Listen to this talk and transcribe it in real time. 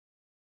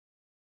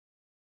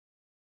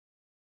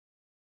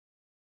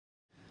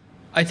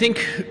I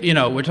think,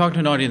 we're talking to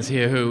an audience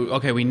here who,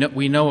 okay, we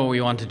know what we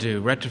want to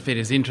do. Retrofit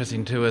is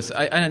interesting to us.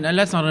 And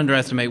let's not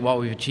underestimate what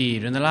we've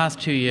achieved. In the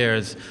last 2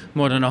 years,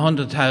 more than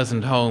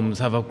 100,000 homes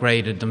have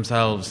upgraded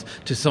themselves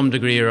to some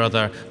degree or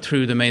other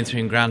through the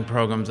mainstream grant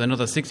programs.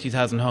 Another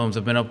 60,000 homes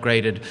have been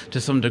upgraded to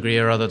some degree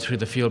or other through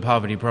the fuel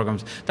poverty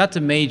programs. That's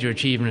a major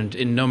achievement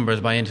in numbers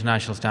by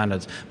international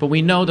standards. But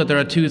we know that there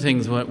are two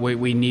things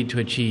we need to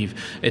achieve.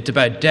 It's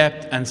about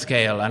depth and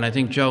scale. And I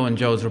think Joe and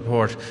Joe's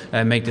report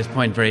make this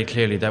point very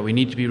clearly, that we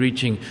need to be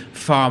reaching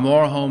far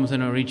more homes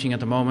than we're reaching at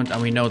the moment,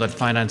 and we know that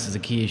finance is a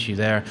key issue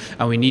there,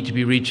 and we need to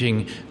be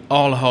reaching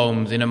all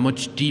homes in a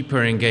much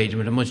deeper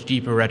engagement, a much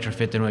deeper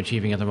retrofit than we're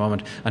achieving at the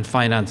moment, and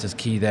finance is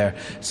key there.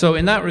 So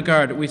in that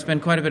regard, we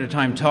spend quite a bit of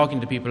time talking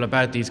to people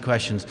about these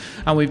questions,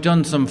 and we've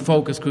done some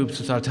focus groups,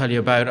 which I'll tell you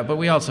about, but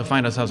we also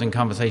find ourselves in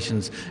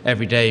conversations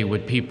every day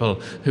with people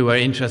who are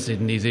interested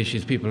in these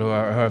issues, people who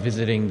are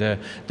visiting the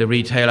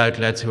retail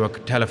outlets, who are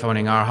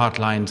telephoning our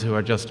hotlines, who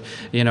are just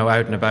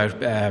out and about.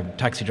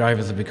 Taxi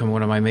drivers have become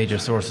one of my major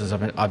sources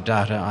of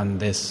data on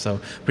this. So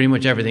pretty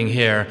much everything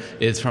here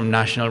is from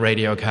national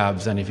radio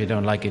cabs, and if you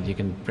don't like it, you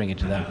can bring it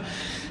to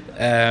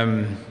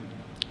them.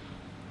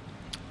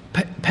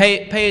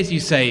 Pay as you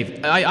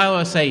save. I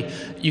always say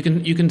you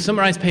can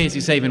summarize pay as you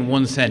save in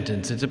one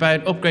sentence. It's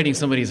about upgrading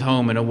somebody's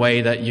home in a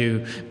way that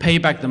you pay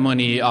back the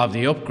money of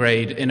the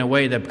upgrade in a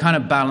way that kind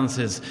of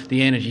balances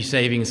the energy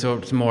savings, so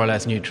it's more or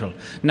less neutral.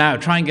 Now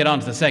try and get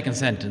on to the second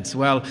sentence.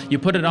 Well, you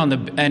put it on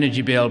the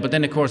energy bill, but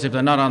then of course if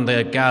they're not on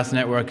the gas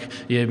network,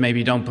 you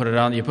maybe don't put it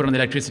on. You put it on the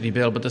electricity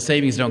bill, but the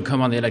savings don't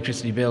come on the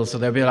electricity bill, so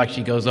their bill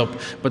actually goes up,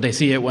 but they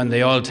see it when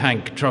the oil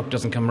tank truck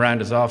doesn't come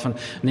around as often.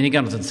 And then you get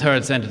on to the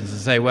third sentence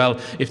and say, well,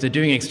 if they're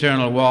doing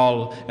external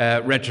wall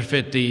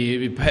retrofit,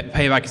 the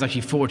payback is actually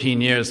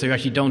 14 years, so you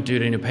actually don't do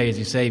it in a pay as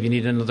you save. You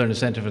need another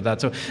incentive for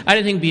that. So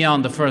anything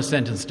beyond the first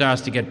sentence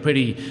starts to get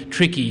pretty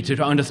tricky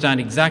to understand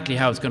exactly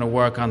how it's going to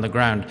work on the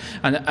ground.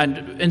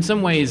 And in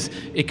some ways,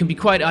 it can be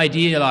quite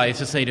idealized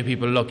to say to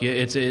people, look,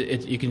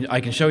 I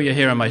can show you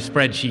here on my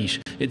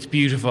spreadsheet. It's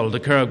beautiful. The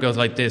curve goes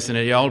like this, and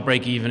it'll all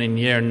break even in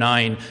year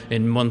 9,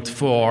 in month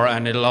 4,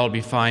 and it'll all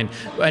be fine.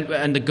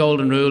 And the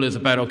golden rule is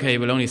about, okay,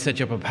 we'll only set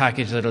you up a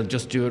package that'll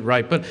just do it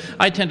right. But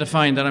I tend to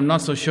find that I'm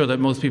not so sure that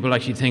most people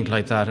actually think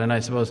like that. And I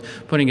suppose,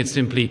 putting it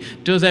simply,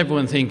 does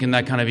everyone think in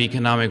that kind of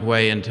economic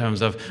way in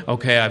terms of,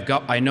 okay,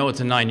 I know it's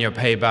a 9-year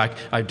payback,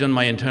 I've done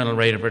my internal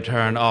rate of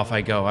return, off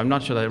I go. I'm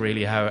not sure that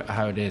really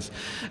how it is.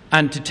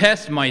 And to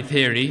test my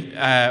theory,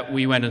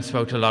 we went and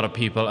spoke to a lot of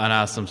people and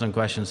asked them some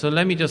questions. So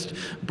let me just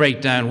break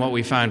down what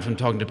we found from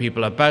talking to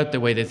people about the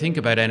way they think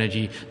about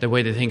energy, the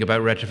way they think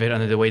about retrofit,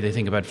 and the way they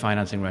think about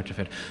financing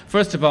retrofit.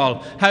 First of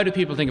all, how do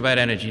people think about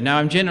energy? Now,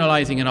 I'm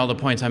generalizing in all the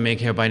points I make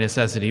here by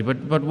necessity,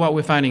 but what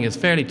we're finding is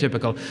fairly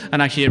typical,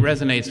 and actually it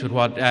resonates with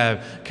what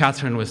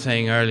Catherine was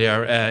saying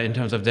earlier in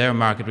terms of their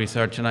market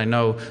research, and I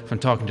know from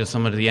talking to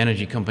some of the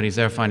energy companies,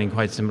 they're finding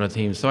quite similar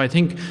themes. So I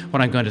think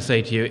what I'm going to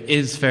say to you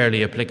is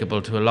fairly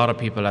applicable to a lot of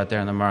people out there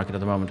in the market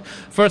at the moment.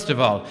 First of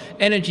all,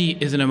 energy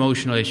is an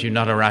emotional issue,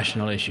 not a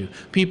rational issue.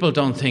 People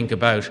don't think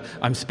about,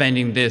 I'm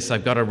spending this,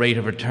 I've got a rate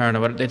of return, or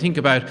what. They think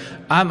about,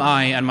 am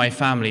I and my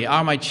family,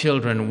 are my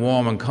children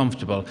warm and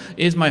comfortable?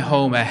 Is my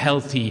home a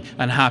healthy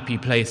and happy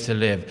place to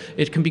live?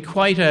 It can be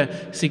quite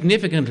a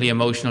significantly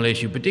emotional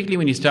issue, particularly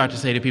when you start to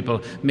say to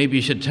people, maybe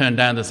you should turn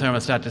down the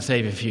thermostat to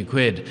save a few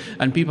quid.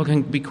 And people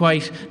can be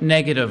quite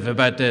negative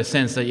about the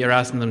sense that you're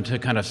asking them to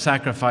kind of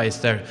sacrifice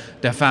their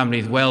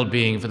family's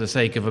well-being for the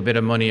sake of a bit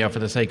of money or for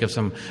the sake of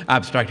some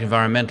abstract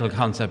environmental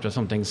concept or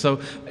something. So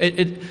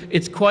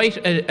it's quite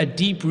a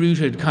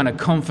deep-rooted kind of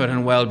comfort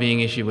and well-being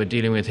issue we're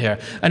dealing with here.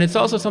 And it's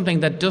also something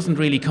that doesn't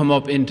really come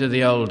up into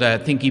the old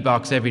thinky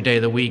box every day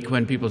of the week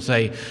when people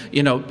say,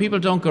 people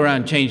don't go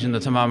around changing the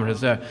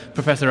thermometers.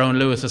 Professor Owen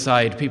Lewis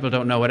aside, people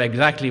don't know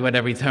exactly what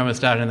every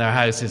thermostat in their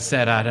house is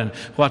set at and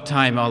what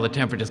time all the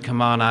temperatures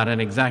come on at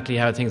and exactly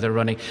how things are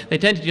running. They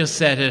tend to just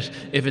set it.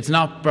 If it's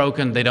not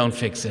broken, they don't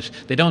fix it.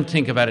 They don't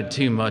think about it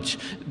too much.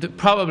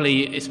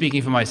 Probably,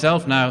 speaking for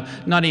myself now,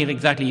 not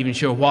even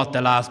sure what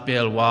the last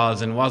bill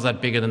was, and was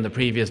that bigger than the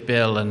previous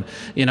bill, and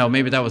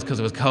maybe that was because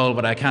it was cold,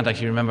 but I can't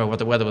actually remember what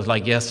the weather was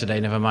like yesterday,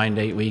 never mind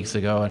 8 weeks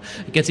ago. And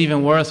it gets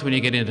even worse when you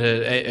get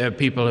into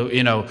people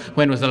who,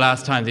 when was the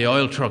last time the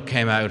oil truck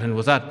came out, and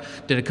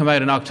did it come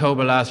out in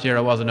October last year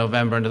or was it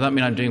November, and does that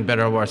mean I'm doing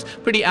better or worse?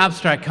 Pretty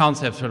abstract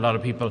concepts for a lot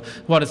of people.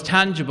 What is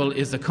tangible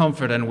is the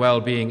comfort and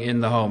well-being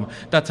in the home.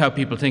 That's how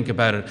people think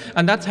about it,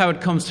 and that's how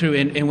it comes through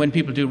in when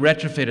people do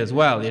retrofit as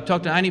well. You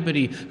talk to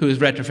anybody who has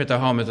retrofit their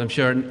home, as I'm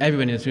sure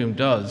everyone in this room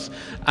does,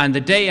 and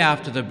the day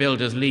after the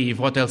builders leave,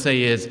 what they'll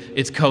say is,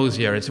 it's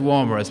cozier, it's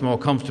warmer, it's more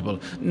comfortable.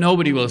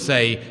 Nobody will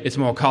say it's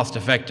more cost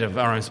effective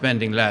or I'm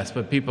spending less,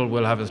 but people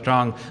will have a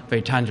strong,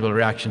 very tangible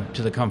reaction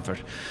to the comfort.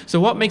 So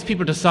what makes people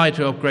people decide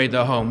to upgrade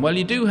their home. Well,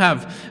 you do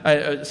have,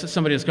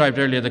 somebody described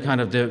earlier, the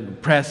kind of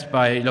depressed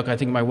by, look, I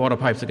think my water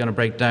pipes are going to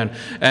break down.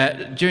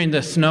 During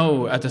the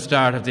snow at the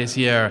start of this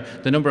year,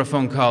 the number of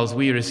phone calls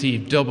we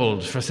received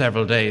doubled for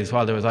several days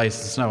while there was ice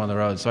and snow on the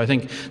road. So I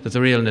think there's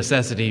a real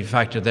necessity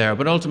factor there.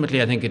 But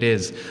ultimately, I think it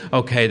is,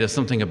 okay, there's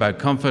something about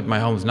comfort.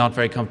 My home's not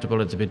very comfortable.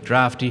 It's a bit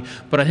drafty.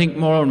 But I think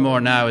more and more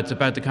now, it's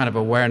about the kind of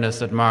awareness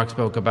that Mark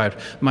spoke about.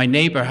 My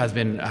neighbour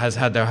has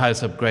had their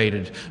house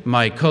upgraded.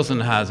 My cousin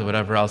has, or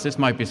whatever else. This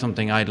might be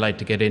something I'd like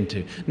to get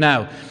into.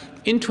 Now,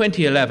 in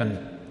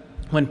 2011,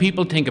 when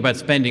people think about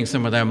spending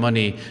some of their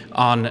money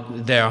on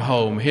their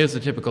home, here's the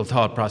typical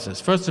thought process.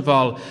 First of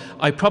all,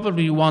 I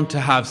probably want to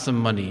have some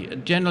money.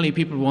 Generally,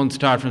 people won't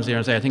start from zero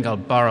and say, I think I'll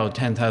borrow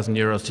 10,000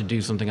 euros to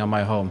do something on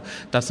my home.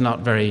 That's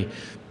not very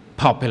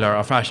popular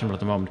or fashionable at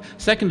the moment.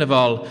 Second of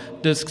all,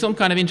 there's some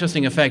kind of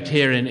interesting effect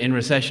here in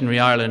recessionary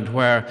Ireland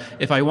where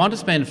if I want to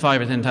spend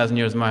 5,000 or 10,000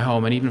 euros in my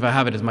home, and even if I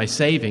have it as my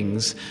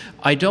savings,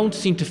 I don't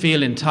seem to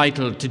feel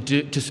entitled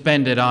to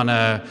spend it on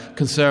a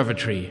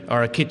conservatory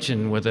or a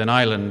kitchen with an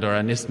island or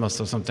an isthmus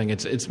or something.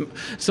 It's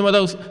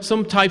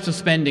some types of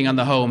spending on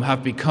the home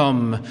have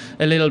become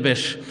a little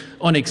bit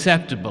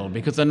unacceptable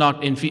because they're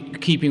not in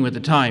keeping with the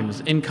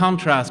times. In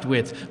contrast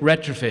with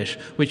Retrofit,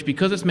 which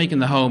because it's making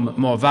the home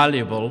more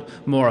valuable,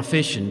 more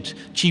efficient,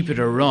 cheaper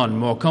to run,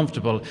 more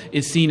comfortable,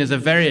 is seen as a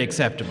very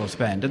acceptable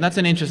spend. And that's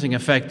an interesting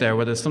effect there,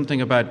 where there's some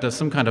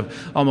kind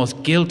of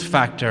almost guilt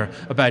factor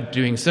about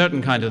doing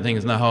certain kinds of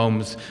things in the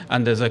homes,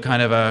 and there's a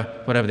kind of a,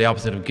 whatever the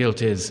opposite of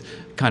guilt is,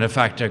 kind of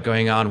factor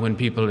going on when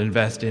people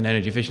invest in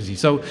energy efficiency.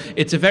 So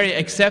it's a very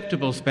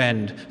acceptable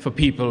spend for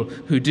people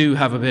who do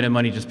have a bit of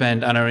money to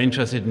spend and are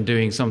interested in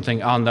doing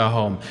something on their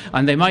home.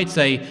 And they might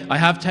say, I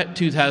have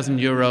 2,000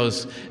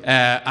 euros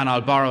and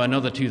I'll borrow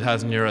another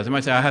 2,000 euros. They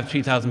might say, I have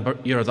 3,000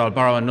 euros, I'll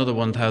borrow another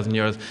 1,000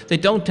 euros. They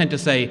don't tend to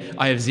say,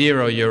 I have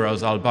 0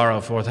 euros, I'll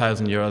borrow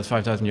 4,000 euros,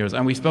 5,000 euros.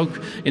 And we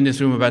spoke in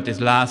this room about this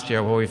last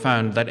year, where we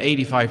found that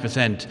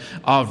 85%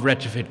 of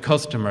Retrofit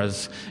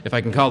customers, if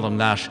I can call them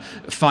that,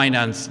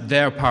 finance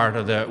their part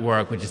of the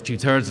work, which is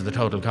 2/3 of the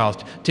total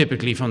cost,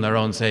 typically from their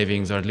own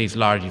savings, or at least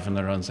largely from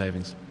their own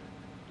savings.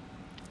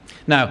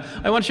 Now,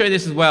 I want to show you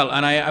this as well,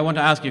 and I want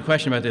to ask you a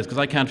question about this because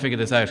I can't figure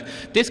this out.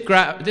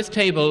 This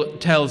table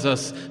tells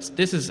us,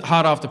 this is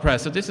hot off the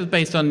press, so this is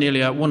based on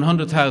nearly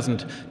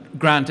 100,000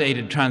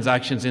 grant-aided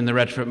transactions in the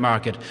retrofit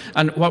market.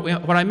 And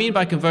what I mean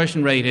by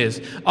conversion rate is,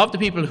 of the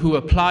people who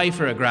apply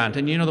for a grant,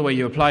 and you know the way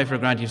you apply for a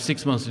grant, you have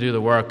 6 months to do the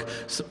work.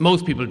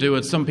 Most people do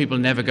it. Some people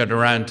never get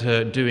around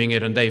to doing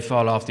it, and they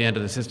fall off the end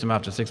of the system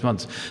after 6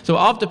 months. So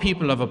of the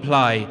people who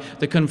apply,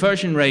 the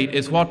conversion rate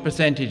is what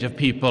percentage of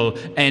people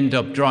end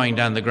up drawing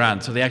down the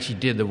grant. So they actually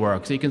did the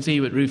work. So you can see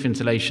with roof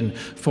insulation,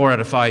 4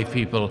 out of 5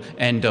 people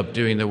end up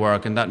doing the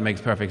work, and that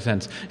makes perfect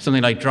sense.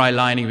 Something like dry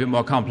lining, a bit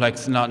more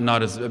complex,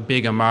 not as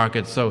big a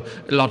market, so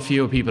a lot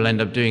fewer people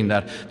end up doing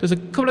that. There's a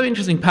couple of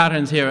interesting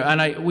patterns here,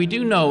 and we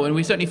do know, and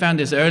we certainly found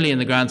this early in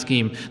the grant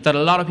scheme, that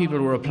a lot of people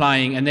were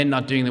applying and then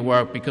not doing the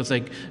work because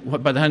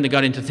by the time they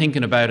got into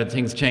thinking about it,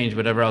 things changed,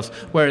 whatever else.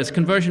 Whereas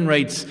conversion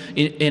rates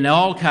in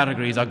all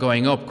categories are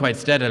going up quite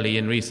steadily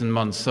in recent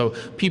months. So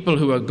people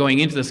who are going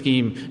into the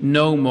scheme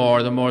know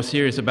more, they're more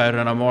serious about it,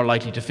 and are more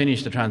likely to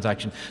finish the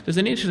transaction. There's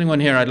an interesting one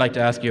here I'd like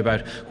to ask you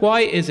about.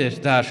 Why is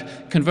it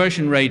that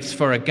conversion rates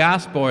for a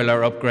gas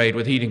boiler upgrade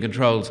with heating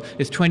controls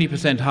is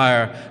 20%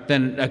 higher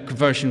than a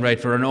conversion rate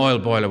for an oil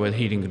boiler with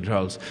heating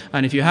controls?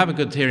 And if you have a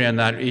good theory on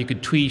that, you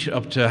could tweet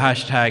up to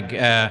hashtag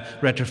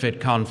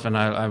RetrofitConf, and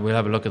I will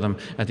have a look at them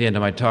at the end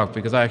of my talk,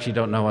 because I actually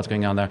don't know what's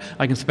going on there.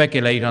 I can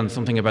speculate on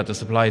something about the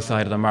supply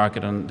side of the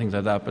market and things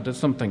like that, but there's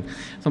something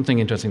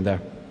interesting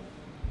there.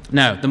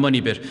 Now, the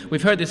money bit.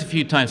 We've heard this a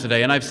few times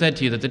today, and I've said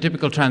to you that the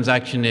typical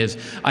transaction is,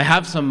 I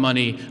have some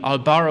money, I'll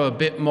borrow a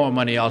bit more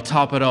money, I'll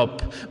top it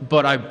up,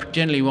 but I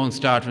generally won't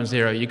start from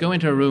zero. You go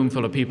into a room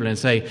full of people and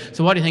say,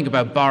 so what do you think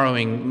about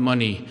borrowing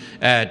money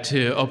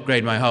to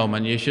upgrade my home?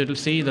 And you should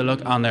see the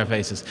look on their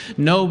faces.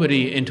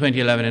 Nobody in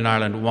 2011 in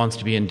Ireland wants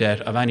to be in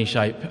debt of any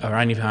shape or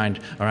any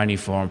kind or any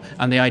form.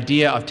 And the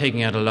idea of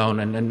taking out a loan,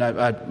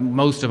 and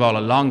most of all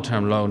a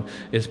long-term loan,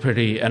 is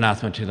pretty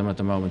anathema to them at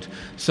the moment.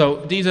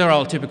 So these are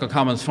all typical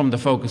comments from the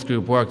focus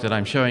group work that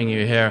I'm showing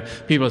you here.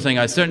 People are saying,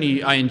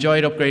 I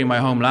enjoyed upgrading my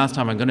home last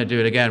time, I'm going to do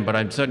it again, but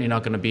I'm certainly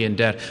not going to be in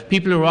debt.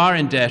 People who are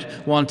in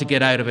debt want to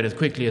get out of it as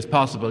quickly as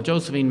possible.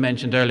 Josephine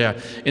mentioned earlier,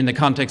 in the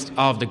context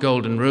of the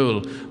golden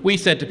rule, we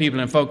said to people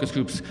in focus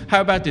groups,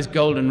 how about this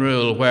golden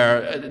rule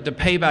where the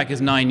payback is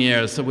 9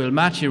 years, so we'll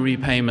match your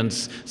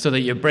repayments so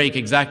that you break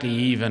exactly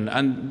even?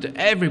 And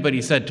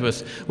everybody said to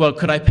us, well,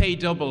 could I pay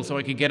double so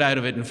I could get out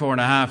of it in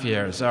 4.5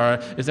 years?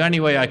 Or is there any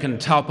way I can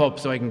top up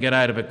so I can get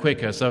out of it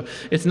quicker? So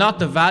it's it's not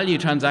the value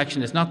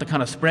transaction, it's not the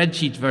kind of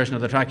spreadsheet version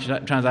of the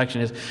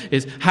transaction,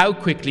 is how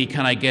quickly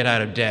can I get out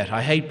of debt?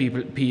 I hate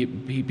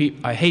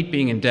I hate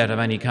being in debt of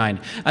any kind.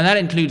 And that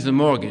includes the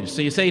mortgage.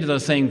 So you say to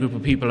those same group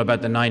of people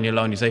about the 9-year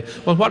loan, you say,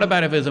 well, what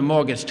about if it's a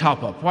mortgage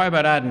top-up? Why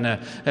about adding a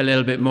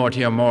little bit more to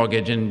your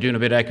mortgage and doing a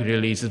bit of equity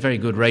release? There's very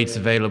good rates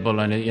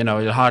available, and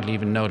you'll hardly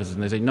even notice it.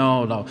 And they say,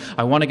 no,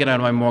 I want to get out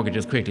of my mortgage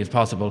as quickly as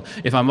possible.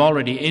 If I'm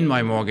already in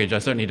my mortgage, I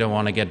certainly don't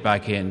want to get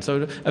back in.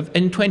 So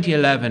in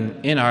 2011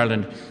 in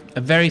Ireland,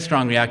 a very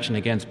strong reaction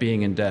against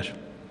being in debt.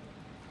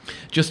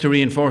 Just to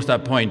reinforce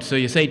that point, so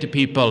you say to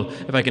people,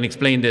 if I can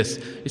explain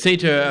this, you say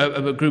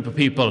to a group of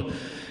people,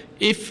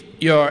 if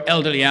your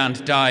elderly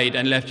aunt died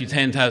and left you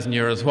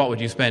 €10,000, what would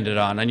you spend it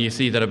on? And you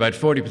see that about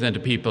 40%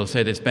 of people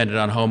say they'd spend it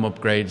on home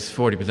upgrades,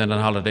 40%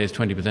 on holidays,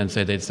 20%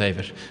 say they'd save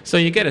it. So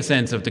you get a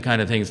sense of the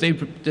kind of things.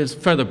 There's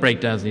further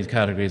breakdowns in these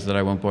categories that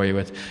I won't bore you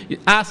with. You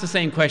ask the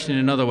same question in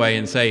another way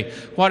and say,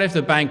 what if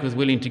the bank was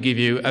willing to give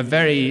you a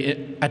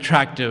very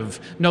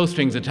attractive, no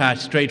strings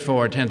attached,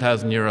 straightforward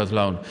 €10,000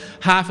 loan?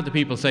 Half of the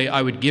people say,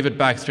 I would give it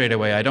back straight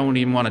away. I don't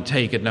even want to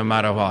take it no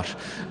matter what.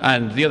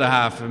 And the other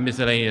half,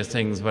 miscellaneous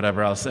things,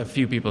 whatever else. A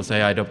few people say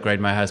I'd upgrade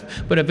my house.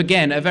 But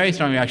again, a very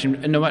strong reaction,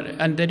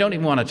 and they don't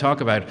even want to talk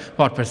about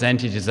what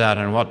percentage is that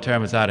and what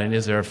term is that and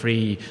is there a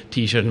free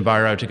T-shirt and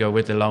biro to go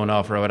with the loan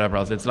offer or whatever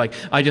else. It's like,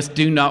 I just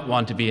do not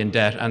want to be in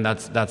debt, and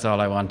that's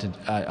all I want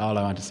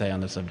to say on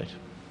the subject.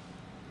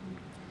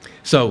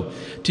 So,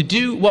 to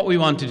do what we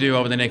want to do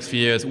over the next few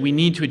years, we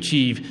need to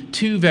achieve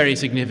two very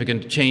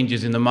significant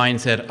changes in the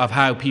mindset of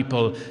how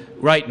people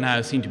right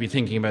now seem to be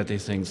thinking about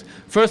these things.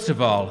 First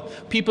of all,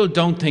 people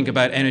don't think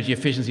about energy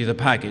efficiency as a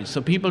package.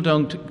 So people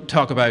don't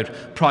talk about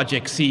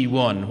Project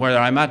C1, where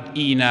I'm at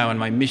E now and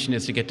my mission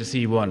is to get to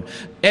C1.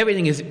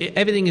 Everything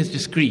is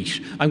discrete.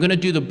 I'm going to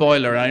do the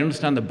boiler, and I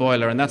understand the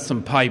boiler, and that's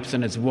some pipes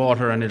and it's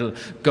water, and it'll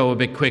go a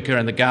bit quicker,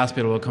 and the gas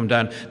bill will come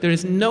down. There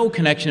is no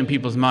connection in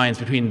people's minds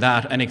between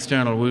that and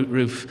external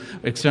roof,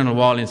 external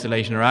wall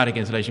insulation or attic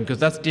insulation, because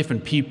that's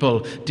different people,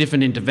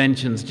 different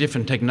interventions,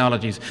 different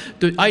technologies.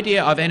 The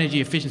idea of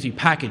energy efficiency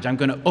package, I'm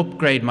going to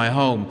upgrade my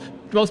home.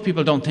 Most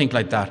people don't think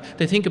like that.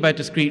 They think about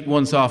discrete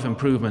once-off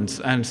improvements.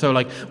 And so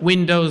like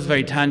windows,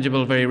 very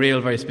tangible, very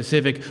real, very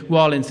specific,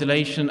 wall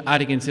insulation,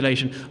 attic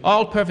insulation,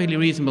 all perfectly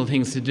reasonable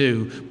things to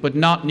do, but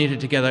not knitted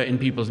together in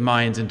people's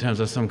minds in terms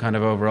of some kind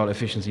of overall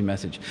efficiency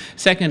message.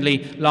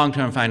 Secondly,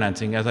 long-term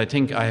financing. As I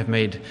think I have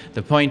made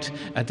the point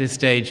at this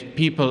stage,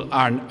 people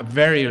are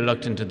very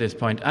reluctant at this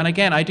point. And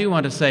again, I do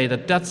want to say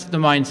that that's the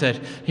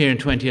mindset here in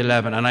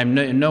 2011, and I'm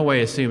in no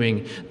way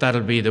assuming that'll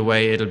be the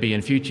way it'll be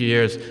in future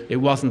years. It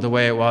wasn't the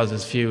way it was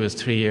as few as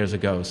 3 years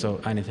ago,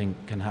 so anything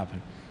can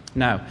happen.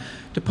 Now,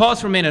 to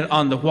pause for a minute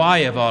on the why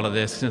of all of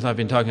this, since I've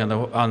been talking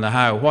on the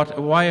how,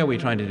 why are we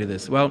trying to do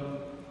this? Well,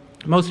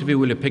 most of you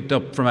will have picked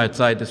up from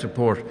outside this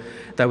report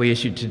that we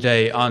issued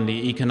today on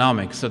the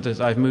economics. So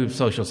I've moved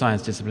social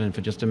science discipline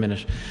for just a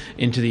minute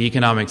into the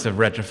economics of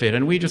retrofit,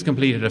 and we just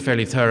completed a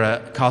fairly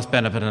thorough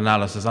cost-benefit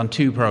analysis on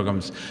 2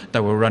 programs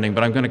that we're running,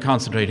 but I'm going to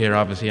concentrate here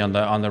obviously on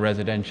the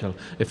residential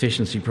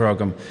efficiency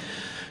program.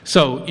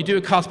 So you do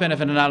a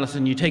cost-benefit analysis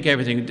and you take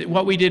everything.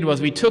 What we did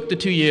was we took the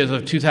 2 years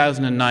of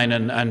 2009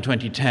 and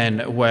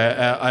 2010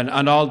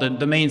 and all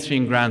the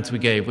mainstream grants we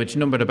gave, which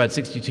numbered about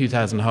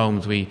 62,000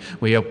 homes we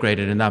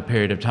upgraded in that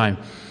period of time.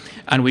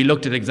 And we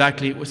looked at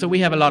exactly, so we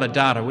have a lot of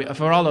data.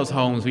 For all those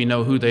homes, we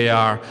know who they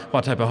are,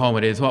 what type of home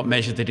it is, what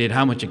measures they did,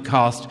 how much it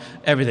cost,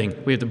 everything.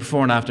 We have the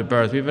before and after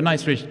birth. We have a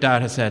nice rich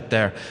data set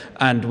there.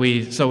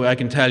 And so I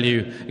can tell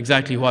you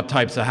exactly what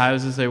types of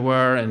houses they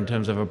were in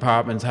terms of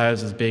apartments,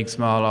 houses, big,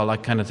 small, all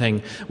that kind of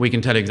thing. We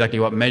can tell you exactly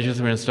what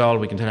measures were installed.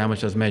 We can tell you how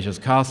much those measures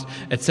cost,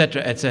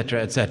 etc.,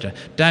 etc., etc.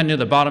 Down near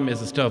the bottom is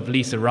the stuff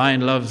Lisa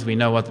Ryan loves. We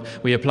know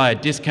we apply a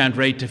discount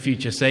rate to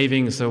future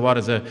savings. So what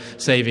is a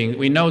saving?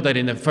 We know that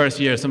in the first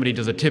year somebody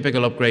does a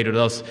typical upgrade with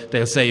us,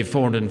 they'll save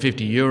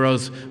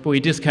 €450, but we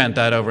discount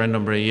that over a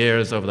number of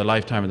years, over the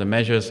lifetime of the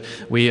measures.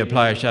 We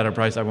apply a shadow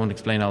price. I won't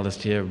explain all this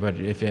to you, but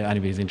if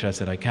anybody's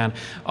interested, I can.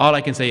 All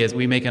I can say is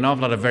we make an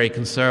awful lot of very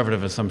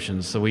conservative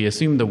assumptions. So we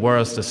assume the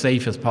worst, the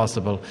safest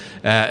possible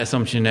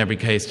assumption in every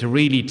case to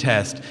really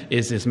test,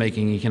 is this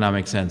making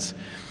economic sense?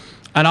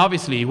 And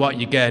obviously what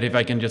you get, if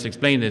I can just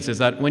explain this, is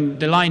that when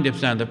the line dips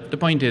down, the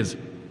point is,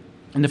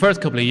 in the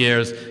first couple of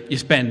years, you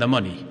spend the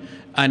money.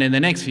 And in the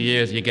next few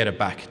years, you get it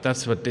back.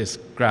 That's what this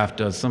graph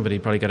does. Somebody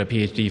probably got a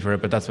PhD for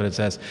it, but that's what it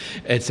says.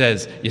 It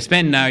says, you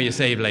spend now, you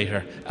save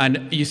later.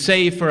 And you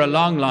save for a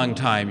long, long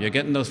time. You're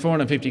getting those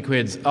 450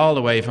 quids all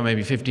the way for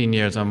maybe 15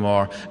 years or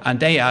more, and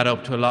they add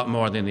up to a lot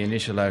more than the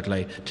initial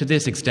outlay, to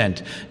this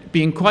extent.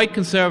 Being quite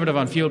conservative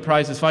on fuel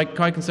prices,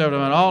 quite conservative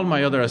on all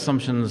my other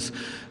assumptions.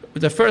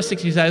 The first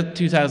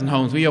 62,000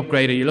 homes we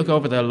upgraded, you look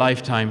over their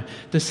lifetime,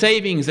 the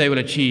savings they will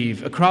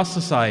achieve across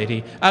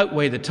society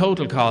outweigh the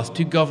total cost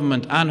to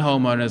government and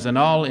homeowners and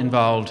all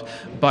involved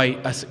by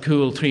a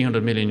cool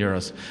 €300 million.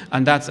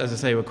 And that's, as I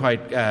say, we're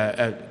quite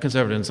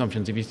conservative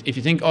assumptions. If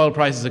you think oil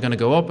prices are going to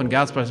go up and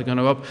gas prices are going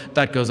to go up,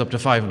 that goes up to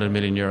 €500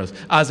 million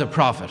as a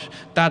profit.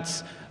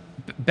 That's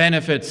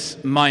benefits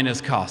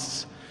minus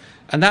costs.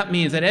 And that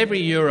means that every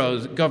euro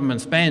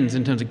government spends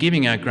in terms of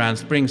giving out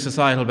grants brings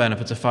societal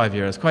benefits of 5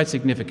 years, quite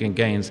significant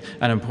gains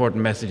and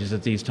important messages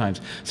at these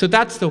times. So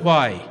that's the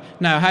why.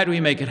 Now, how do we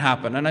make it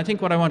happen? And I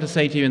think what I want to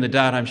say to you in the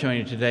data I'm showing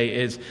you today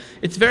is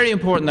it's very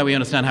important that we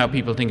understand how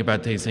people think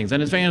about these things.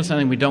 And it's very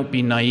important we don't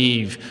be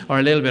naive or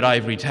a little bit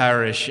ivory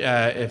towerish,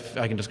 if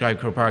I can describe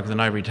Croke Park as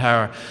an ivory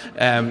tower,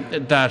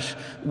 that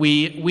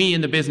we in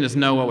the business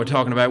know what we're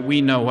talking about.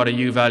 We know what a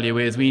U value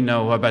is. We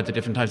know about the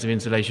different types of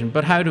insulation.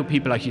 But how do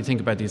people actually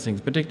think about these things,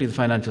 particularly the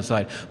financial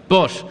side?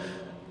 But,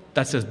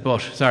 that says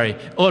but, sorry,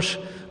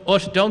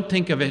 don't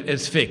think of it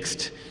as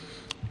fixed.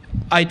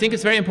 I think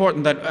it's very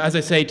important that, as I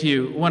say to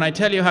you, when I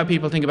tell you how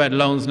people think about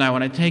loans now,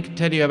 when I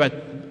tell you about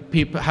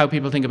how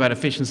people think about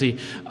efficiency,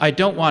 I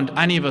don't want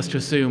any of us to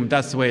assume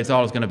that's the way it's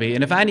always going to be.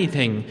 And if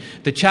anything,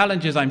 the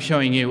challenges I'm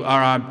showing you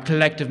are our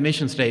collective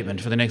mission statement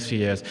for the next few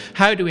years.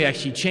 How do we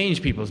actually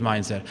change people's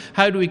mindset?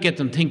 How do we get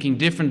them thinking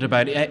different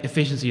about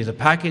efficiency as a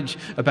package,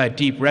 about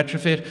deep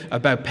retrofit,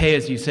 about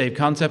pay-as-you-save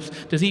concepts?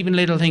 There's even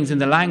little things in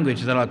the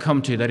language that I'll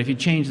come to that if you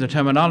change the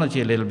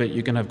terminology a little bit,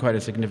 you can have quite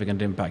a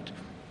significant impact.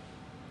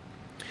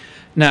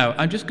 Now,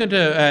 I'm just going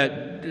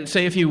to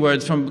say a few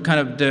words from kind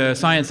of the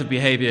science of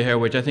behaviour here,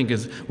 which I think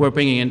is we're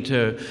bringing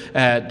into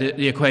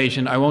the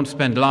equation. I won't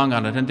spend long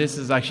on it, and this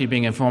is actually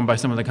being informed by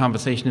some of the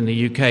conversation in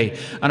the UK.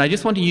 And I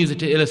just want to use it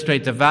to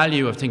illustrate the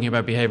value of thinking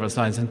about behavioural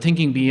science and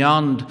thinking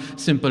beyond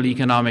simple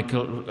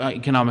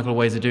economical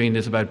ways of doing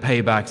this about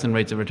paybacks and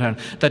rates of return.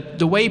 That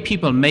the way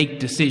people make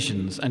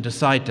decisions and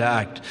decide to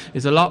act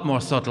is a lot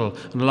more subtle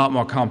and a lot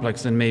more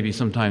complex than maybe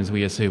sometimes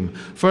we assume.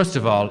 First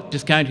of all,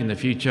 discounting the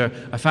future,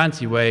 a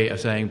fancy way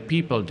of saying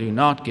people do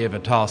not give a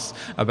toss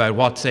about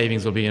what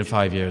savings will be in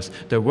 5 years.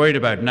 They're worried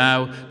about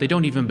now. They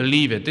don't even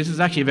believe it. This is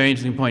actually a very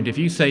interesting point. If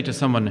you say to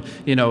someone,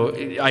 you know,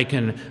 I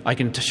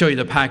can show you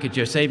the package,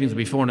 your savings will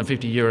be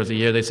 450 euros a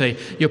year, they say,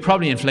 you're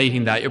probably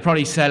inflating that. You're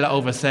probably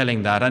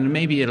overselling that, and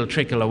maybe it'll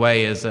trickle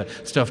away as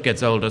stuff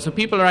gets older. So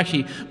people are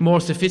actually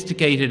more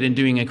sophisticated in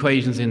doing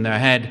equations in their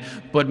head,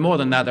 but more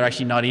than that, they're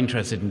actually not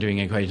interested in doing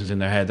equations in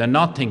their head. They're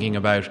not thinking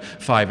about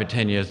 5 or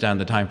 10 years down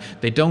the time.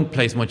 They don't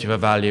place much of a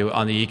value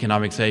on the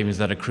economic savings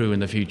that accrue in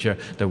the future.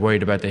 They're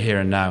worried about the here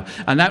and now.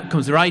 And that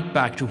comes right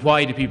back to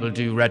why do people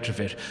do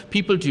retrofit?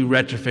 People do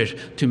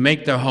retrofit to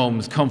make their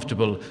homes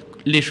comfortable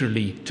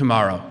literally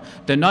tomorrow.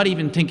 They're not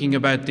even thinking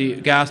about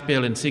the gas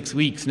bill in 6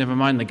 weeks, never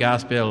mind the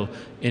gas bill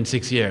in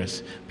 6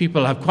 years.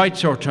 People have quite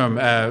short-term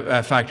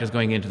factors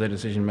going into their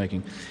decision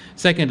making.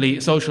 Secondly,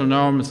 social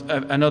norms,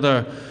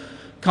 another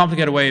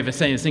complicated way of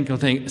saying a simple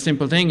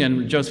thing,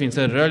 and Josephine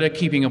said it earlier,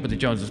 keeping up with the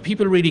Joneses.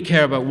 People really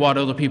care about what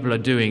other people are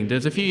doing.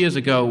 There's a few years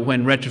ago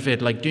when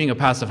retrofit, like doing a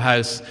passive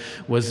house,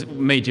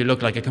 made you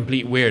look like a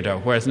complete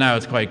weirdo, whereas now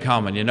it's quite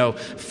common. You know,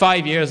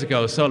 5 years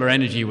ago, solar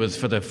energy was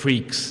for the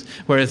freaks,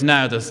 whereas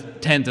now there's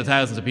tens of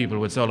thousands of people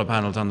with solar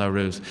panels on their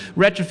roofs.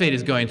 Retrofit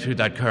is going through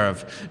that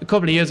curve. A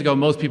couple of years ago,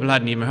 most people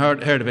hadn't even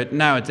heard of it.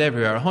 Now it's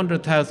everywhere.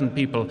 100,000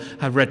 people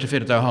have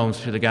retrofitted their homes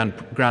through the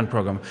grant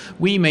program.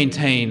 We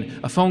maintain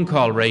a phone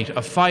call rate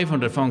of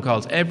 500 phone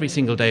calls every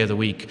single day of the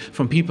week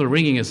from people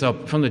ringing us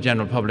up from the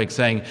general public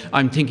saying,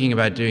 I'm thinking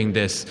about doing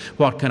this,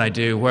 what can I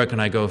do, where can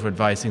I go for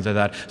advice, things like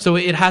that. So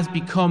it has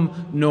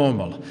become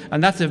normal,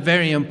 and that's a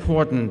very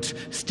important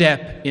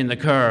step in the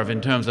curve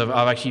in terms of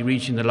actually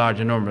reaching the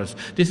larger numbers.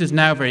 This is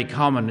now very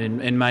common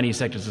in many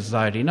sectors of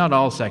society, not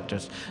all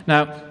sectors.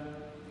 Now,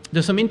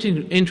 there's some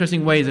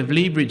interesting ways of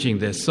leveraging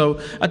this. So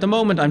at the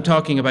moment I'm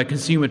talking about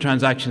consumer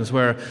transactions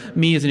where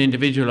me as an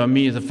individual or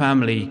me as a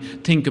family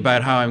think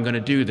about how I'm going to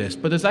do this.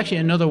 But there's actually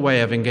another way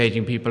of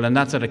engaging people, and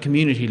that's at a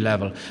community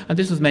level. And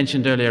this was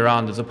mentioned earlier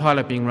on. There's a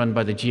pilot being run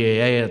by the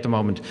IIEA at the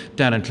moment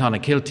down in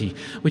Clonakilty,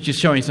 which is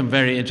showing some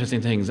very interesting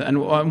things. And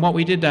what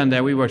we did down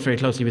there, we worked very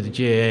closely with the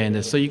IIEA in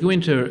this. So you go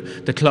into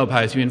the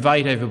clubhouse, you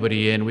invite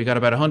everybody in. We got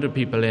about 100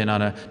 people in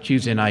on a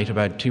Tuesday night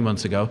about 2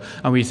 months ago.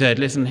 And we said,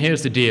 listen,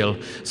 here's the deal.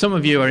 Some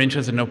of you are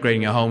interested in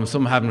upgrading your home,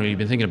 some haven't really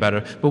been thinking about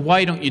it, but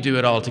why don't you do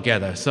it all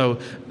together? So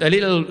a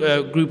little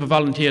group of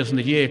volunteers from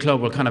the GA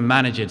Club will kind of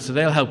manage it, so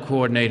they'll help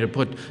coordinate it,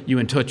 put you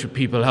in touch with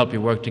people, help you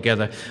work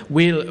together.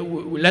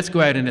 Let's go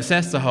out and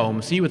assess the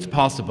home, see what's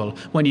possible.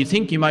 When you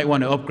think you might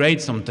want to upgrade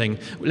something,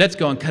 let's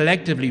go and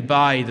collectively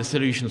buy the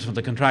solutions from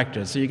the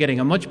contractors, so you're getting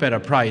a much better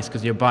price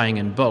because you're buying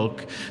in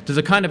bulk. There's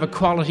a kind of a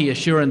quality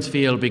assurance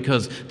feel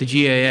because the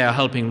GAA are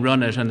helping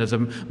run it, and there's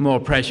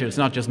more pressure. It's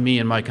not just me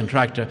and my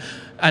contractor.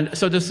 And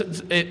so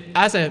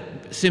as a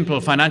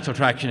simple financial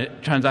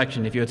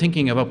transaction, if you're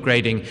thinking of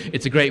upgrading,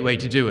 it's a great way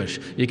to do it.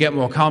 You get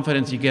more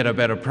confidence, you get a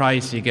better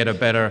price, you get a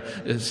better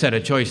set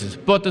of choices.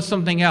 But there's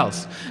something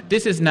else.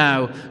 This is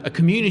now a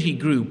community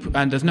group,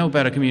 and there's no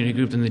better community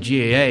group than the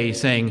GAA,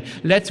 saying,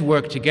 let's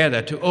work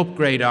together to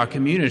upgrade our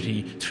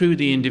community through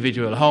the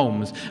individual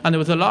homes. And there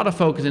was a lot of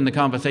focus in the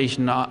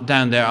conversation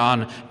down there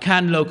on,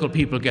 can local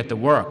people get the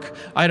work?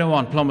 I don't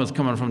want plumbers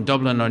coming from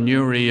Dublin or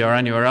Newry or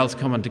anywhere else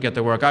coming to get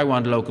the work. I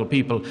want local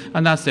people,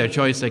 and that's their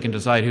choice. They can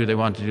decide who they want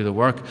want to do the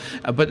work.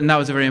 And that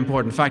was a very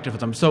important factor for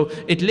them. So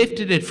it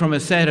lifted it from a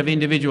set of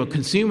individual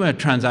consumer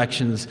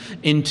transactions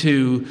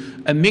into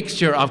a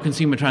mixture of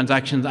consumer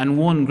transactions and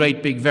one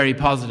great big very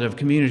positive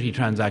community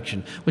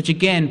transaction, which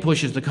again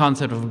pushes the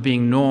concept of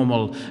being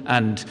normal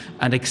and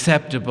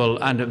acceptable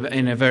and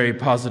in a very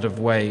positive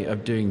way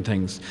of doing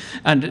things.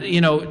 And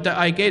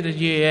I gave the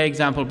IIEA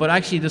example, but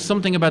actually there's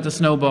something about the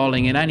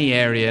snowballing in any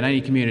area, in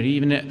any community,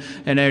 even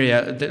an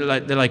area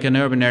like an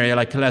urban area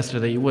like Colester,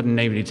 that you wouldn't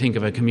maybe think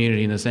of a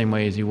community in the same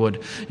way as you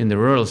would in the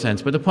rural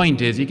sense. But the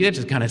point is, you get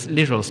this kind of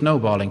literal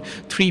snowballing.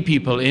 3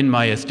 people in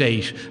my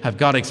estate have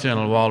got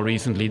external wall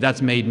recently.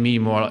 That's made me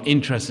more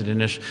interested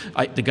in it.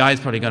 The guy's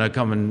probably going to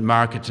come and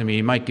market to me.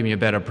 He might give me a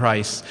better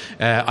price.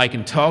 I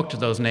can talk to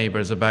those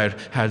neighbours about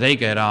how they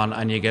get on,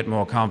 and you get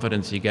more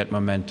confidence, you get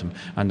momentum.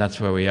 And that's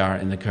where we are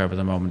in the curve at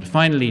the moment.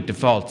 Finally,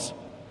 defaults.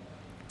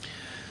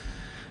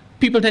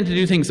 People tend to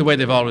do things the way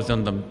they've always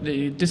done them.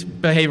 This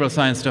behavioural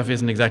science stuff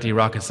isn't exactly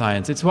rocket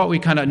science. It's what we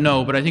kind of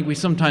know, but I think we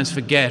sometimes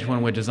forget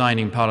when we're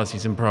designing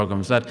policies and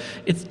programmes that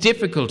it's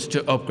difficult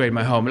to upgrade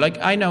my home. Like,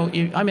 I know,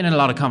 I'm in a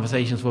lot of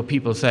conversations where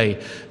people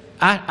say,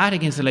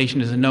 attic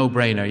insulation is a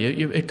no-brainer.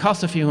 It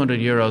costs a few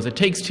 €100. It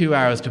takes 2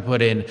 hours to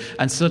put in,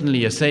 and suddenly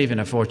you're saving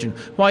a fortune.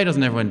 Why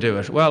doesn't everyone do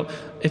it? Well,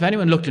 if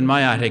anyone looked in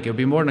my attic, it would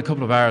be more than a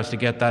couple of hours to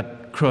get that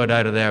crud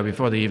out of there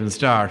before they even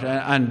start.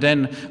 And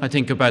then I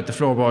think about the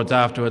floorboards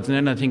afterwards, and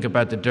then I think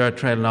about the dirt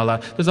trail and all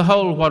that. There's a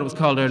whole, what was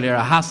called earlier,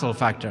 a hassle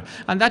factor.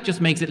 And that just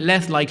makes it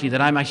less likely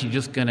that I'm actually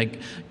just going to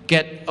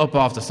get up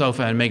off the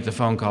sofa and make the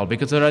phone call,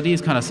 because there are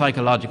these kind of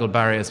psychological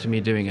barriers to me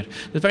doing it.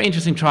 There's a very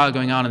interesting trial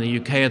going on in the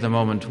UK at the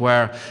moment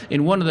where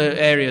in one of the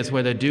areas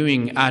where they're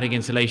doing attic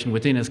insulation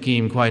within a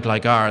scheme quite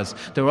like ours,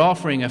 they're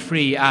offering a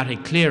free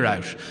attic clear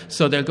out.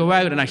 So they'll go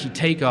out and actually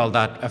take all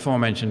that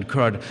aforementioned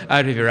crud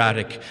out of your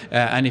attic,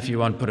 and if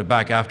you want, put it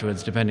back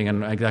afterwards, depending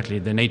on exactly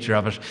the nature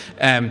of it.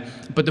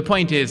 But the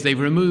point is, they've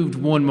removed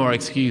one more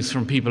excuse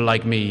from people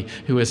like me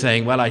who are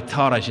saying, well, I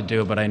thought I should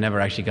do it, but I never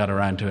actually got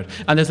around to it.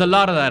 And there's a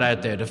lot of that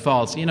out there,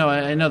 defaults.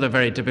 Another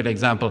very typical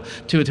example,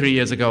 2 or 3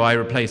 years ago, I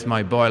replaced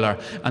my boiler,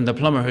 and the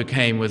plumber who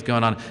came was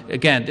going on,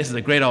 again, this is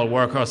a great old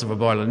workhorse of a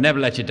boiler, never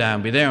let you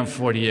down, be there in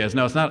 40 years.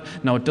 No, it's not.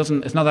 No, it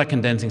doesn't. It's not that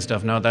condensing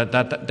stuff. No, they're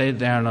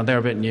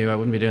a bit new. I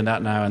wouldn't be doing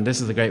that now. And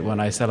this is a great one.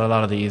 I sell a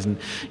lot of these. And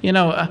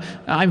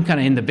I'm kind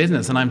of in the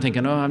business, and I'm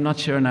thinking, oh, I'm not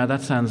sure now.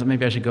 That sounds,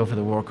 maybe I should go for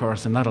the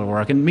workhorse, and that'll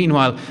work. And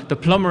meanwhile, the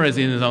plumber is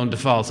in his own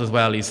defaults as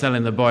well. He's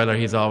selling the boiler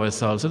he's always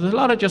sold. So there's a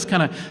lot of just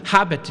kind of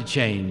habit to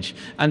change,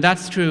 and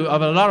that's true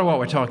of a lot of what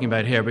we're talking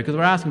about here, because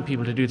we're asking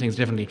people to do things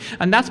differently.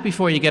 And that's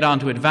before you get on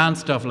to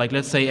advanced stuff like,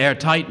 let's say, air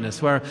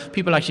tightness, where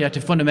people actually have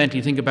to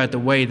fundamentally think about the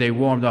way they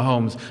warm their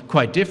homes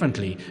quite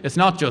differently. It's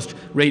not just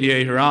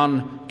radiator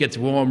on, gets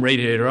warm,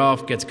 radiator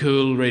off, gets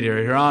cool,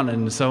 radiator on,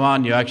 and so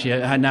on. You actually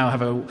now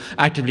have an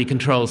actively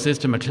controlled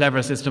system, a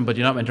clever system, but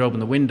you're not meant to open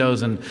the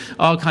windows and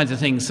all kinds of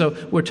things. So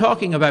we're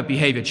talking about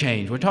behaviour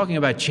change. We're talking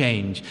about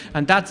change.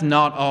 And that's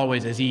not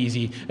always as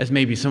easy as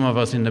maybe some of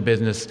us in the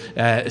business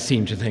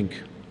seem to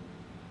think.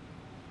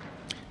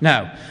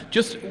 Now,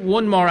 just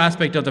one more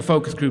aspect of the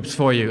focus groups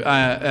for you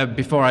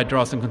before I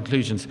draw some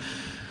conclusions.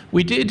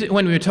 We did,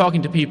 when we were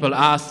talking to people,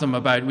 ask them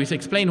about, we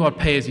explained what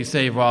pay as you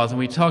save was, and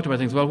we talked about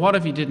things, well, what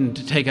if you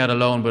didn't take out a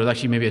loan, but it was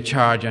actually maybe a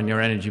charge on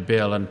your energy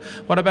bill? And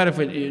what about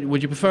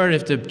would you prefer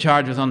if the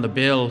charge was on the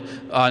bill,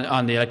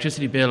 on the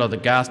electricity bill or the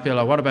gas bill,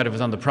 or what about if it was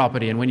on the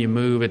property, and when you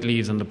move, it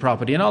leaves on the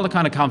property, and all the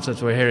kind of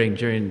concepts we're hearing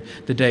during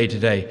the day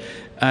today.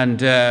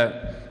 And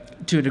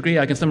to a degree,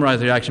 I can summarise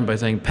the reaction by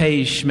saying,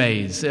 pay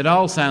schmaze. It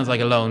all sounds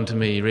like a loan to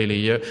me,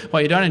 really.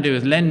 What you're trying to do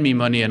is lend me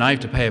money and I have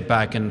to pay it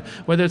back. And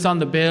whether it's on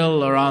the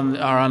bill or on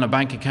a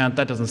bank account,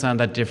 that doesn't sound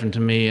that different to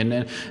me.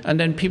 And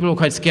then people are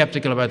quite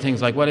sceptical about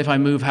things like, well, if I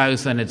move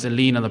house and it's a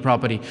lien on the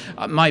property,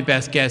 my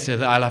best guess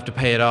is I'll have to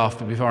pay it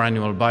off before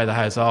anyone will buy the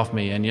house off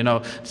me.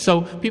 And,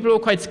 so people are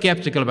quite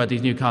sceptical about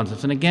these new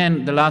concepts. And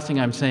again, the last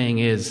thing I'm saying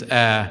is,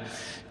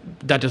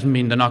 that doesn't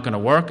mean they're not going to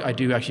work. I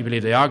do actually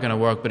believe they are going to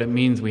work, but it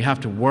means we have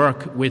to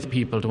work with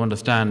people to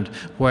understand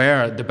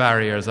where the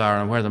barriers are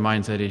and where the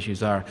mindset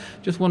issues are.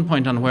 Just one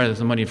point on where there's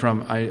the money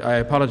from. I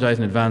apologise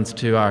in advance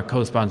to our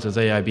co-sponsors,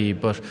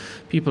 AIB, but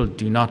people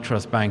do not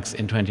trust banks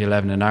in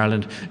 2011 in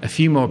Ireland. A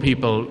few more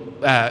people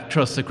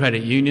trust the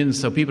credit unions,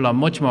 so people are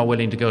much more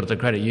willing to go to the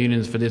credit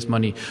unions for this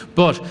money.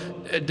 But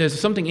there's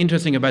something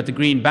interesting about the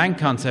green bank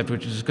concept,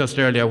 which was discussed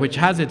earlier, which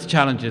has its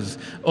challenges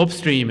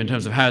upstream in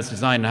terms of how it's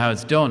designed and how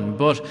it's done.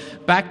 But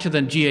back to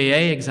the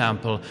GAA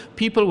example,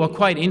 people were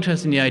quite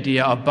interested in the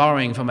idea of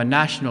borrowing from a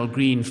national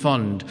green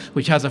fund,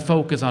 which has a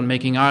focus on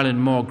making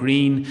Ireland more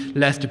green,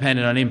 less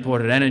dependent on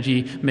imported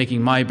energy,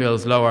 making my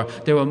bills lower.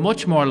 They were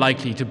much more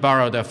likely to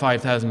borrow their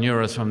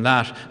 €5,000 from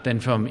that than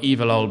from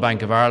evil old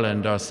Bank of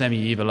Ireland or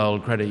semi-evil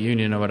old credit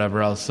union or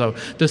whatever else. So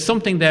there's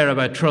something there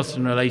about trust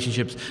and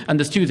relationships. And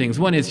there's two things.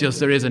 One is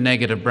just there is a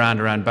negative brand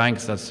around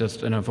banks. That's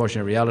just an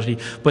unfortunate reality.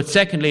 But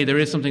secondly, there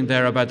is something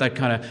there about that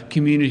kind of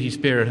community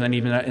spirit, and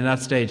even in that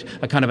stage,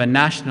 a kind of a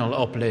national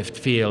uplift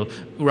feel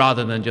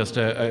rather than just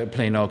a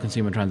plain old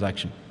consumer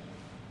transaction.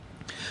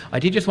 I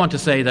did just want to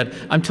say that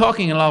I'm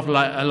talking a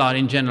lot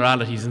in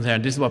generalities in there,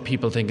 and this is what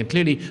people think, and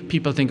clearly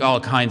people think all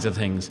kinds of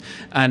things.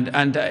 And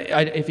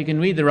if you can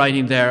read the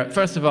writing there,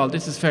 first of all,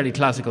 this is fairly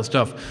classical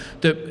stuff.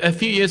 A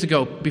few years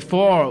ago,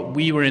 before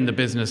we were in the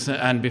business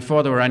and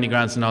before there were any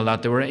grants and all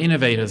that, there were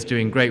innovators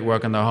doing great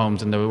work on their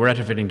homes, and they were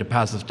retrofitting to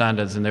passive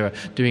standards, and they were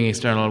doing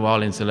external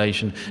wall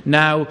insulation.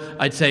 Now,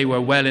 I'd say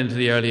we're well into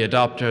the early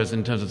adopters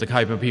in terms of the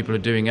type of people who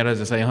are doing it.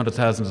 As I say,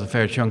 100,000 is a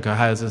fair chunk of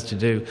houses to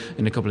do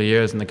in a couple of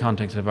years in the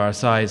context of our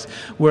size.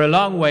 We're a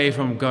long way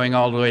from going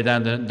all the way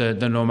down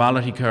the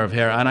normality curve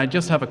here, and I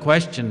just have a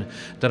question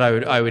that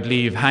I would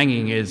leave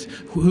hanging is,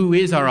 who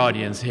is our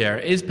audience here?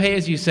 Is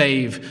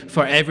pay-as-you-save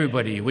for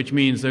everybody, which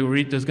means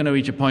there's going to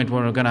reach a point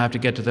where we're going to have to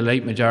get to the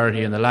late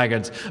majority and the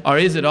laggards, or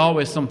is it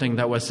always something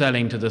that we're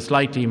selling to the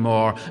slightly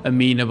more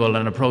amenable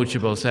and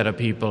approachable set of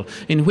people,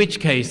 in which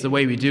case the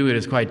way we do it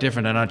is quite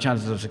different and our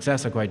chances of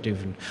success are quite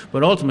different.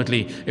 But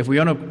ultimately, if we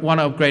want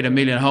to upgrade 1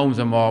 million homes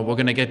or more, we're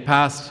going to get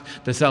past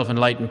the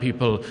self-enlightened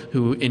people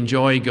who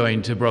enjoy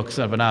going to Brooks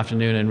of an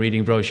afternoon and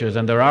reading brochures,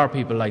 and there are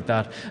people like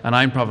that, and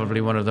I'm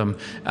probably one of them,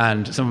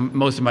 and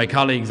most of my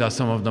colleagues are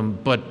some of them,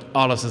 but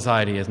all of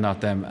society is not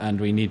them, and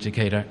we need to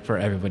cater for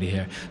everybody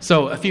here.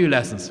 So a few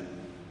lessons.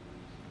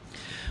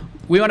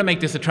 We want to make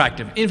this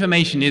attractive.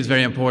 Information is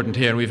very important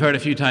here, and we've heard a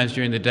few times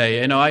during the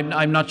day.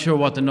 I'm not sure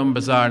what the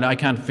numbers are, and I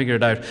can't figure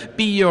it out.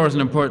 Be Yours is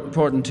an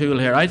important tool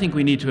here. I think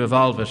we need to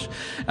evolve it,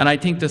 and I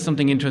think there's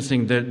something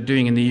interesting they're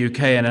doing in the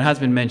UK, and it has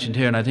been mentioned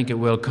here, and I think it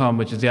will come,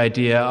 which is the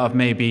idea of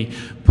maybe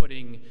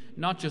putting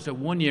not just a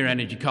one-year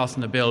energy cost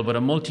on the bill, but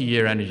a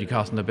multi-year energy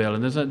cost on the bill.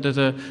 And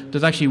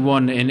there's actually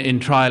one in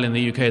trial in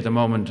the UK at the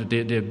moment,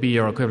 the B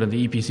or equivalent,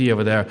 the EPC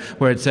over there,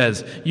 where it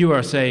says you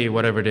are, say,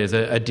 whatever it is,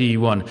 a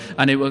D1,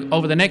 and it will,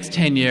 over the next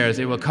 10 years,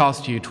 it will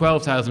cost you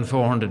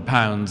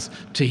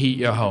 £12,400 to heat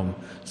your home.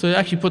 So they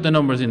actually put the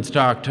numbers in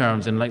stark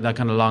terms in like that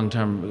kind of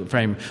long-term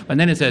frame. And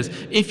then it says,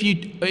 if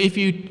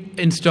you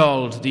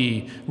installed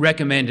the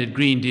recommended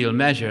Green Deal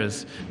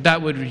measures,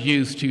 that would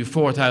reduce to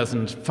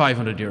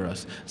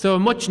 €4,500. So a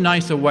much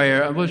nicer way,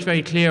 a much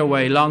very clear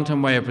way,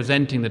 long-term way of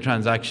presenting the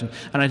transaction,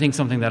 and I think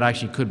something that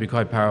actually could be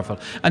quite powerful.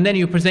 And then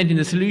you're presenting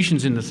the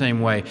solutions in the same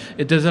way.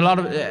 There's a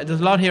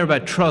lot here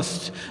about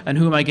trust and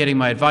who am I getting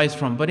my advice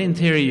from, but in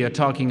theory you're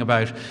talking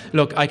about,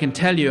 look, I can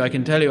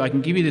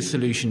give you this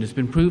solution. It's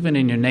been proven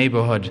in your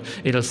neighbourhood.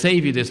 It'll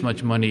save you this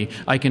much money.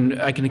 I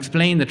can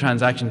explain the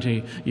transaction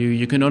to you.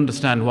 You can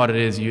understand what it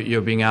is you're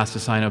being asked to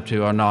sign up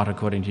to or not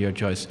according to your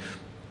choice.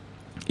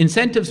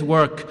 Incentives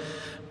work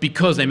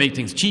because they make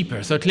things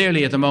cheaper. So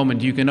clearly at the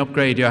moment you can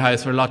upgrade your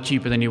house for a lot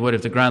cheaper than you would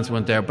if the grants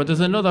weren't there. But there's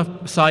another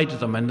side to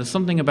them, and there's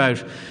something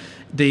about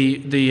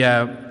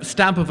the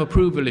stamp of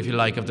approval, if you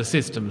like, of the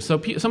system. So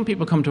some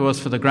people come to us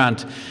for the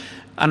grant,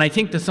 and I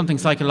think there's something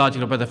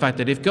psychological about the fact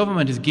that if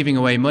government is giving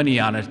away money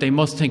on it, they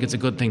must think it's a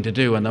good thing to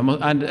do.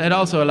 And it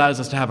also allows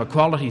us to have a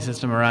quality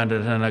system around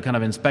it and a kind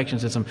of inspection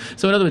system.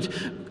 So in other words,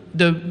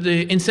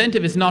 the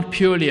incentive is not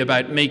purely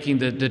about making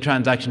the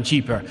transaction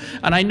cheaper.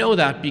 And I know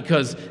that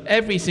because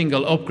every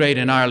single upgrade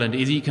in Ireland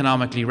is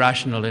economically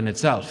rational in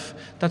itself.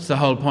 That's the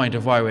whole point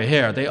of why we're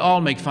here. They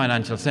all make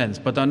financial sense,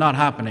 but they're not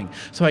happening.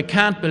 So I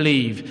can't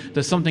believe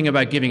there's something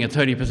about giving a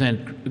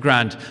 30%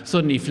 grant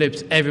suddenly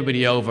flips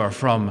everybody over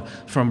from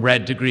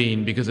red to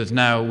green because it's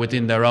now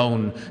within their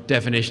own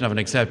definition of an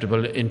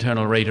acceptable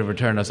internal rate of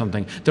return or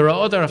something. There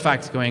are other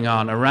effects going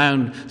on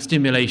around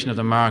stimulation of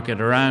the market,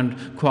 around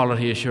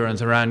quality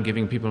assurance, around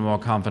giving people more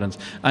confidence.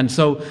 And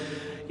so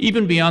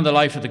even beyond the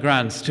life of the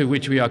grants to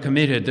which we are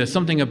committed, there's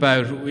something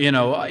about,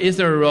 is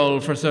there a role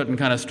for certain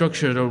kind of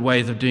structured or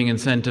ways of doing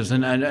incentives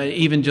and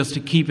even just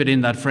to keep it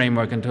in that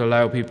framework and to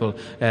allow people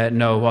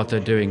know what they're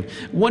doing.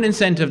 One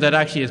incentive that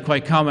actually is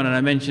quite common, and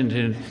I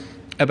mentioned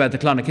about the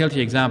Clonakilty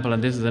example,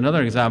 and this is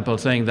another example,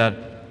 saying that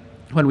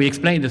when we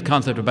explained this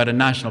concept about a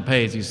national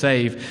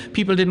pay-as-you-save,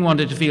 people didn't want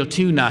it to feel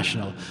too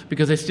national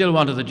because they still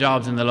wanted the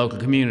jobs in the local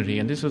community.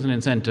 And this was an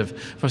incentive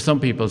for some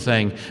people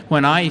saying,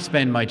 when I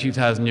spend my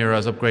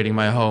 €2,000 upgrading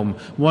my home,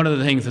 one of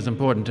the things that's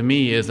important to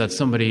me is that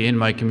somebody in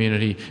my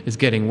community is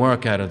getting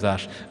work out of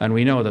that. And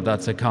we know that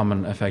that's a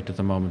common effect at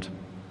the moment.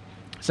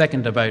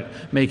 Second, about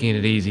making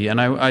it easy. And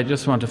I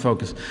just want to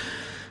focus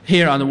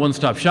here on the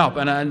one-stop shop,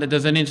 and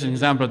there's an interesting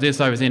example of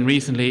this I was in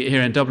recently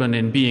here in Dublin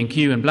in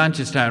B&Q in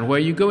Blanchardstown, where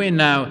you go in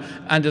now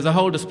and there's a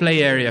whole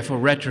display area for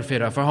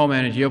retrofit or for home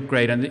energy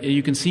upgrade, and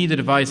you can see the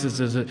devices.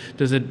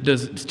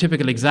 There's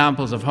typical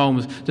examples of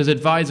homes. There's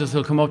advisors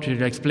who'll come up to you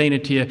to explain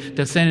it to you.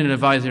 They'll send an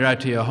advisor out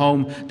to your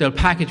home. They'll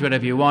package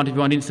whatever you want. If you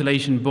want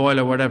insulation,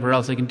 boiler, whatever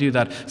else, they can do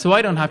that. So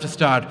I don't have to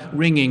start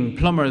ringing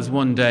plumbers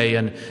one day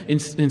and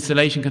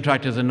installation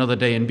contractors another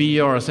day and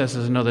BER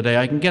assessors another day.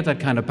 I can get that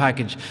kind of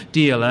package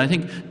deal, and I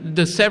think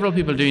there's several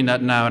people doing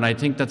that now, and I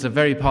think that's a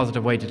very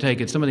positive way to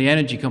take it. Some of the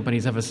energy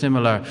companies have a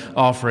similar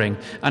offering.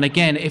 And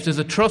again, if there's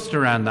a trust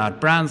around that,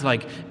 brands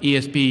like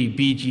ESB,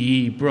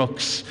 BGE,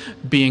 Brooks,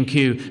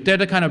 B&Q, they're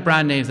the kind of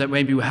brand names that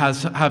maybe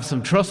have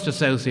some trust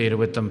associated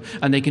with them,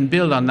 and they can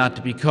build on that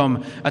to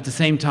become, at the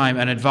same time,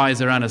 an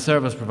advisor and a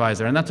service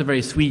provider. And that's a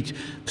very sweet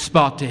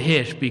spot to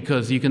hit,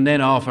 because you can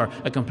then offer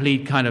a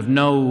complete kind of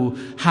no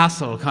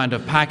hassle kind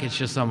of package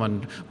to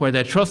someone where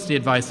they trust the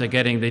advice they're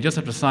getting. They just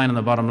have to sign on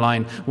the bottom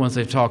line once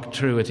they've talked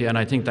through with you, and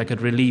I think that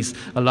could release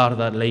a lot of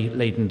that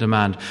latent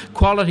demand.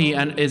 Quality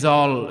is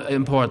all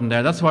important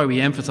there. That's why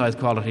we emphasise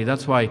quality.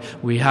 That's why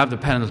we have the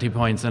penalty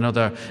points and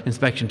other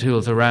inspection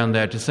tools around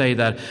there to say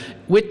that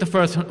with the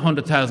first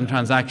 100,000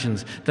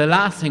 transactions, the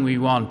last thing we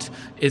want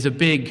is a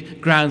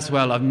big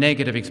groundswell of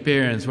negative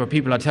experience where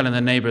people are telling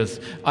their neighbours,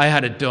 I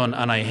had it done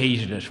and I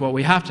hated it. What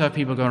we have to have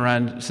people going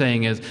around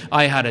saying is,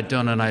 I had it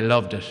done and I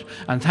loved it.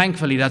 And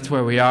thankfully that's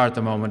where we are at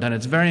the moment, and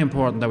it's very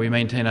important that we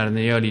maintain that in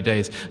the early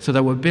days, so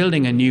that we're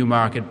building a new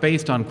market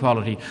based on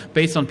quality,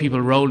 based on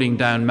people rolling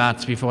down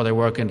mats before they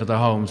work into their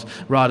homes,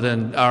 rather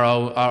than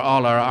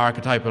all our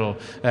archetypal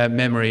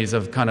memories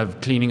of kind of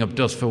cleaning up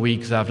dust for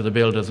weeks after the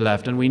builder's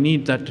left. And we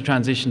need that to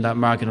transition that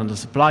market on the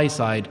supply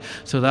side,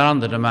 so that on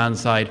the demand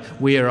side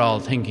we are all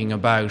thinking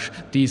about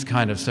these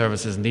kind of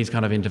services and these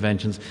kind of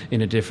interventions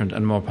in a different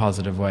and more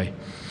positive way.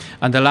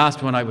 And the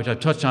last one, which I've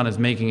touched on, is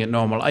making it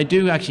normal. I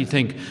do actually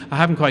think, I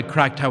haven't quite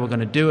cracked how we're going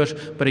to do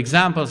it, but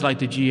examples like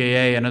the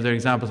GAA and other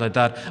examples like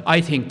that,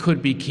 I think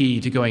could be key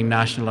to going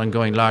national and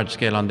going large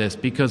scale on this,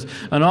 because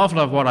an awful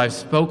lot of what I've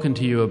spoken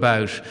to you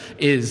about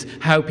is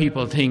how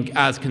people think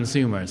as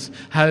consumers,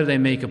 how they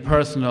make a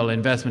personal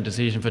investment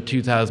decision for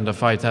 2,000 or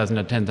 5,000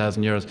 or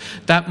 10,000 euros.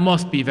 That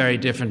must be very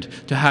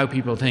different to how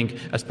people think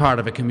as part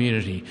of a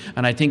community.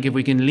 And I think if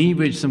we can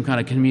leverage some kind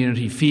of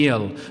community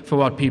feel for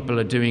what people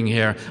are doing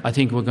here, I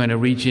think we're going to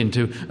reach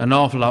into an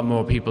awful lot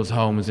more people's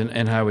homes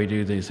in how we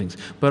do these things.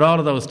 But all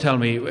of those tell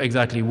me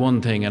exactly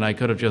one thing, and I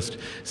could have just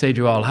saved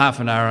you all half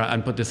an hour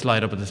and put this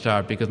slide up at the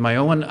start, because my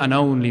own and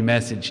only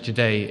message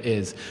today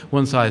is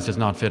one size does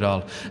not fit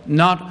all.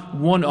 Not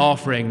one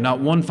offering,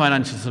 not one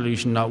financial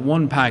solution, not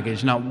one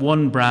package, not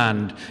one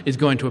brand is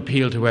going to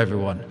appeal to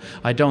everyone.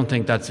 I don't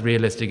think that's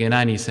realistic in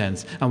any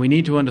sense. And we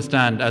need to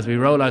understand, as we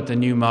roll out the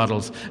new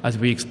models, as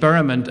we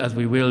experiment, as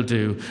we will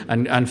do,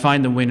 and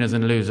find the winners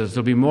and losers,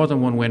 there'll be more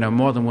than one winner,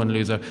 more than one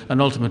loser,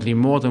 and ultimately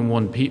more than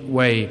one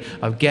way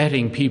of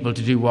getting people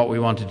to do what we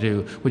want to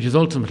do, which is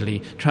ultimately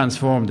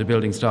transform the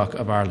building stock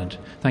of Ireland.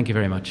 Thank you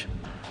very much.